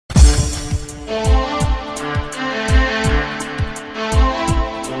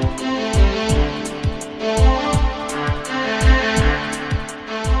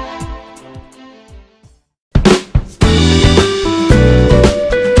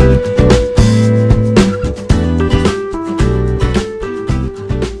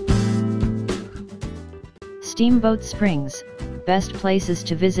Steamboat Springs, best places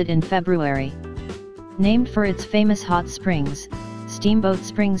to visit in February. Named for its famous hot springs, Steamboat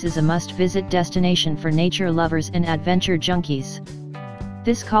Springs is a must-visit destination for nature lovers and adventure junkies.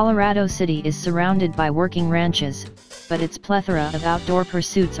 This Colorado city is surrounded by working ranches, but its plethora of outdoor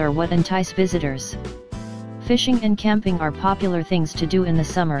pursuits are what entice visitors. Fishing and camping are popular things to do in the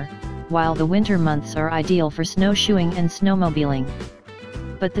summer, while the winter months are ideal for snowshoeing and snowmobiling.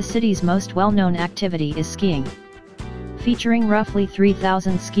 But the city's most well-known activity is skiing. Featuring roughly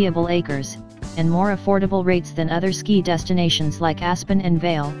 3,000 skiable acres, and more affordable rates than other ski destinations like Aspen and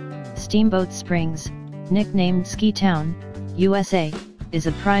Vail, Steamboat Springs, nicknamed Ski Town, USA, is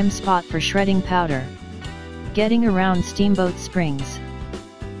a prime spot for shredding powder. Getting around Steamboat Springs.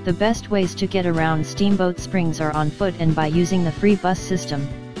 The best ways to get around Steamboat Springs are on foot and by using the free bus system,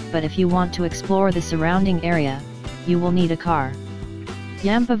 but if you want to explore the surrounding area, you will need a car.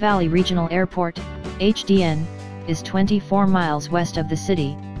 Yampa Valley Regional Airport, HDN, is 24 miles west of the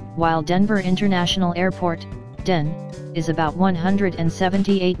city, while Denver International Airport, DEN, is about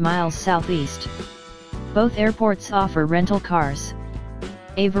 178 miles southeast. Both airports offer rental cars.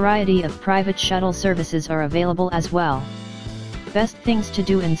 A variety of private shuttle services are available as well. Best things to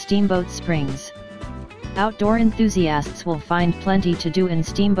do in Steamboat Springs. Outdoor enthusiasts will find plenty to do in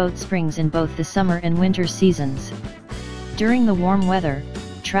Steamboat Springs in both the summer and winter seasons. During the warm weather,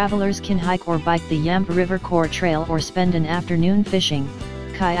 travelers can hike or bike the Yampa River Core Trail or spend an afternoon fishing,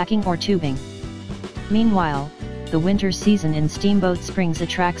 kayaking or tubing. Meanwhile, the winter season in Steamboat Springs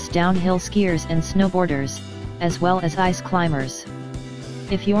attracts downhill skiers and snowboarders, as well as ice climbers.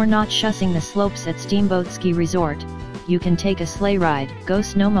 If you're not shussing the slopes at Steamboat Ski Resort, you can take a sleigh ride, go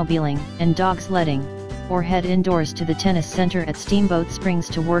snowmobiling and dog sledding, or head indoors to the tennis center at Steamboat Springs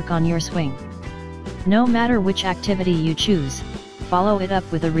to work on your swing. No matter which activity you choose, follow it up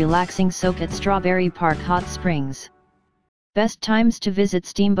with a relaxing soak at Strawberry Park Hot Springs. Best times to visit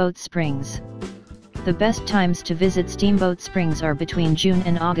Steamboat Springs. The best times to visit Steamboat Springs are between June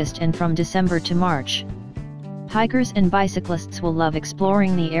and August and from December to March. Hikers and bicyclists will love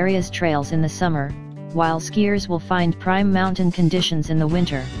exploring the area's trails in the summer, while skiers will find prime mountain conditions in the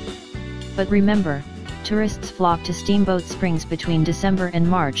winter. But remember, tourists flock to Steamboat Springs between December and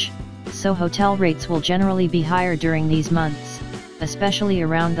March, so hotel rates will generally be higher during these months, especially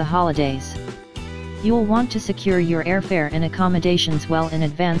around the holidays. You'll want to secure your airfare and accommodations well in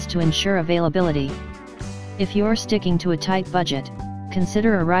advance to ensure availability. If you're sticking to a tight budget,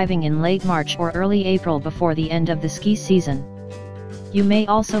 consider arriving in late March or early April before the end of the ski season. You may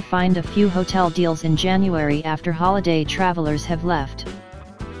also find a few hotel deals in January after holiday travelers have left.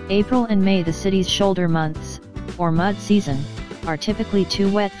 April and May, the city's shoulder months, or mud season, are typically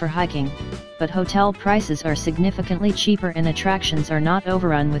too wet for hiking, but hotel prices are significantly cheaper and attractions are not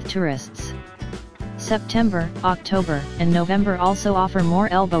overrun with tourists. September, October, and November also offer more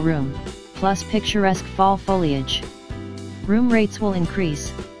elbow room, plus picturesque fall foliage. Room rates will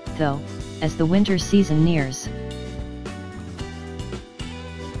increase, though, as the winter season nears.